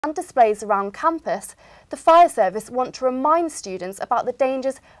and displays around campus, the fire service want to remind students about the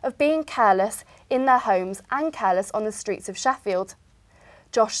dangers of being careless in their homes and careless on the streets of Sheffield.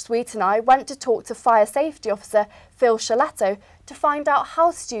 Josh Sweet and I went to talk to Fire Safety Officer Phil Shaletto to find out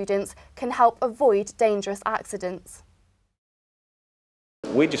how students can help avoid dangerous accidents.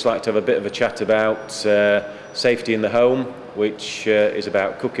 We'd just like to have a bit of a chat about safety in the home, which is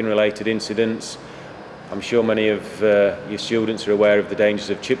about cooking related incidents. I'm sure many of your students are aware of the dangers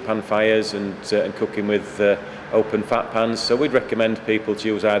of chip pan fires and cooking with open fat pans, so we'd recommend people to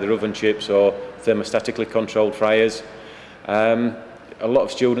use either oven chips or thermostatically controlled fryers. A lot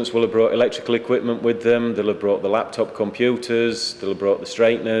of students will have brought electrical equipment with them, they'll have brought the laptop computers, they'll have brought the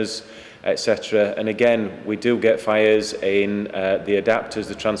straighteners, etc. And again, we do get fires in the adapters,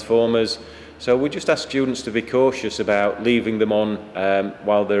 the transformers, so we just ask students to be cautious about leaving them on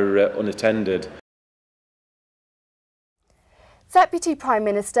while they're unattended. Deputy Prime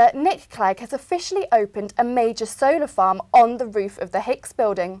Minister Nick Clegg has officially opened a major solar farm on the roof of the Hicks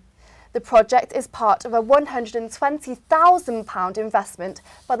building. The project is part of a £120,000 investment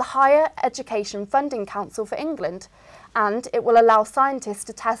by the Higher Education Funding Council for England, and it will allow scientists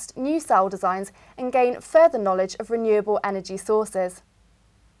to test new cell designs and gain further knowledge of renewable energy sources.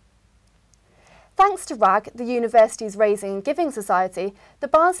 Thanks to RAG, the university's Raising and Giving Society, the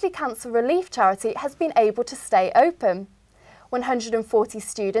Barnsley Cancer Relief Charity has been able to stay open. 140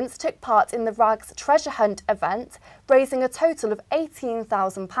 students took part in the RAG's Treasure Hunt event, raising a total of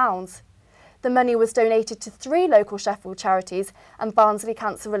 £18,000. The money was donated to 3 local Sheffield charities, and Barnsley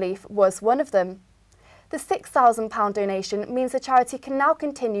Cancer Relief was one of them. The £6,000 donation means the charity can now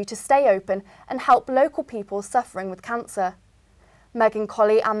continue to stay open and help local people suffering with cancer. Megan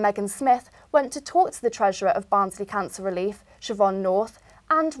Colley and Megan Smith went to talk to the treasurer of Barnsley Cancer Relief, Siobhan North,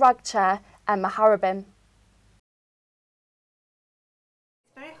 and RAG chair Emma Harrabin.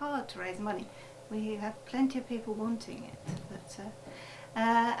 Hard to raise money. We have plenty of people wanting it, but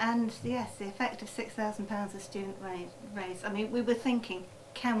and yes, the effect of £6,000 a student raise. I mean, we were thinking,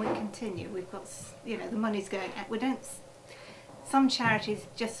 can we continue? We've got, you know, the money's going. We don't. Some charities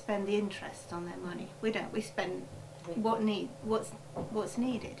just spend the interest on their money. We don't. We spend what's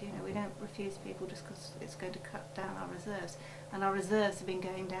needed. You know, we don't refuse people just because it's going to cut down our reserves, and our reserves have been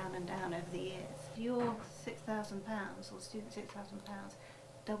going down and down over the years. Your £6,000 or student £6,000.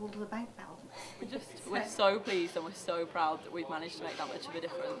 Doubled the bank balance. We're so pleased and we're so proud that we've managed to make that much of a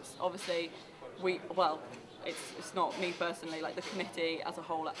difference. Obviously, it's not me personally, like the committee as a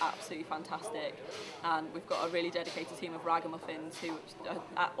whole are absolutely fantastic, and we've got a really dedicated team of ragamuffins who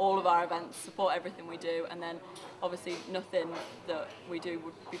at all of our events support everything we do, and then obviously nothing that we do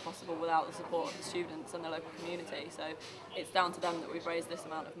would be possible without the support of the students and the local community, so it's down to them that we've raised this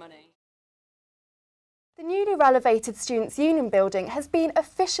amount of money. The newly renovated Students' Union building has been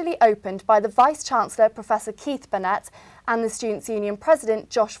officially opened by the Vice-Chancellor Professor Keith Burnett and the Students' Union President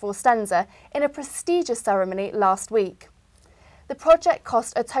Josh Forstenser in a prestigious ceremony last week. The project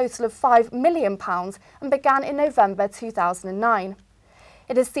cost a total of £5 million and began in November 2009.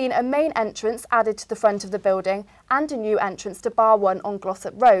 It has seen a main entrance added to the front of the building and a new entrance to Bar 1 on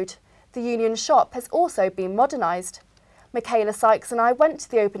Glossop Road. The Union shop has also been modernised. Michaela Sykes and I went to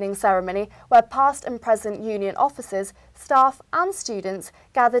the opening ceremony where past and present union officers, staff and students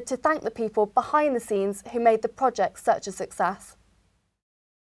gathered to thank the people behind the scenes who made the project such a success.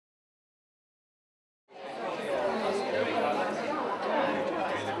 I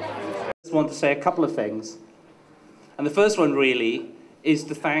just want to say a couple of things. And the first one really is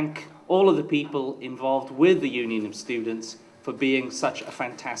to thank all of the people involved with the Union of Students for being such a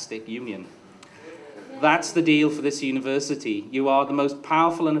fantastic union. That's the deal for this university. You are the most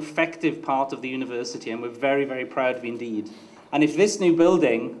powerful and effective part of the university, and we're very, very proud of you indeed. And if this new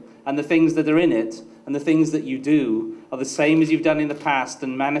building and the things that are in it and the things that you do are the same as you've done in the past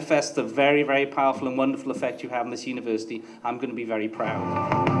and manifest the very, very powerful and wonderful effect you have on this university, I'm going to be very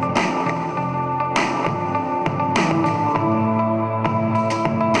proud.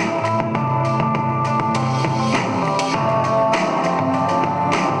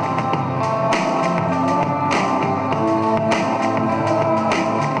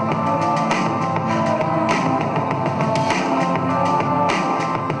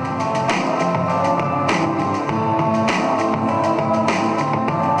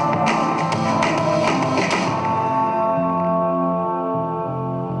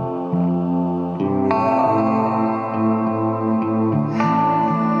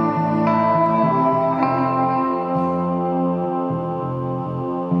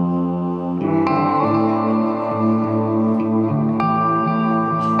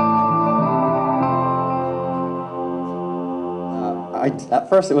 at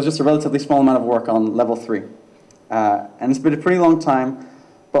first it was just a relatively small amount of work on level 3. And it's been a pretty long time,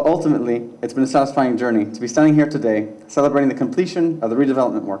 but ultimately it's been a satisfying journey to be standing here today celebrating the completion of the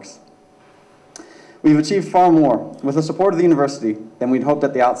redevelopment works. We've achieved far more with the support of the university than we'd hoped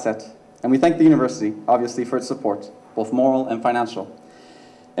at the outset, and we thank the university, obviously, for its support, both moral and financial,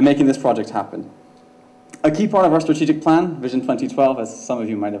 in making this project happen. A key part of our strategic plan, Vision 2012, as some of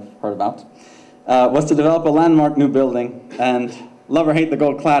you might have heard about, was to develop a landmark new building, and love or hate the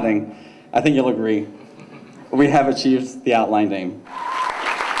gold cladding, I think you'll agree, we have achieved the outlined aim.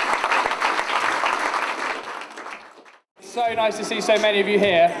 So nice to see so many of you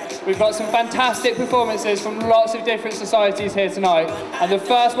here. We've got some fantastic performances from lots of different societies here tonight, and the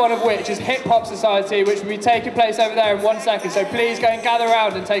first one of which is Hip Hop Society, which will be taking place over there in 1 second, so please go and gather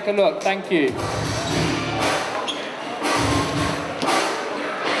around and take a look. Thank you.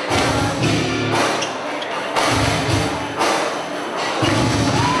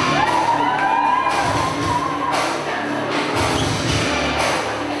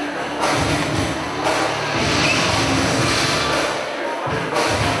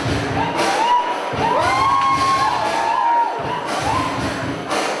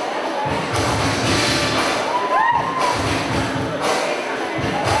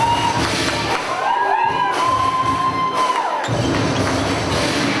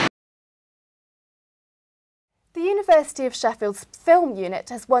 The University of Sheffield's Film Unit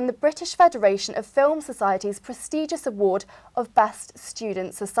has won the British Federation of Film Society's prestigious award of Best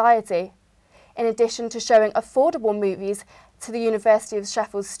Student Society. In addition to showing affordable movies to the University of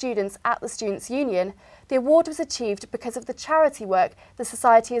Sheffield's students at the Students' Union, the award was achieved because of the charity work the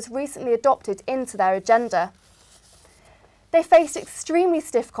Society has recently adopted into their agenda. They faced extremely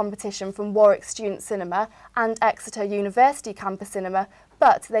stiff competition from Warwick Student Cinema and Exeter University Campus Cinema,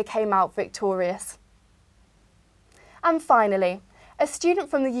 but they came out victorious. And finally, a student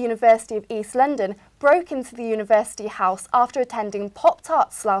from the University of East London broke into the University House after attending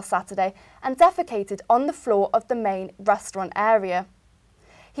Pop-Tarts last Saturday and defecated on the floor of the main restaurant area.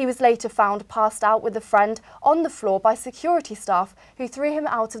 He was later found passed out with a friend on the floor by security staff who threw him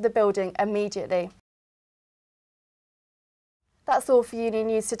out of the building immediately. That's all for Uni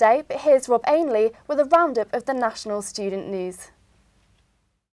News today, but here's Rob Ainley with a roundup of the national student news.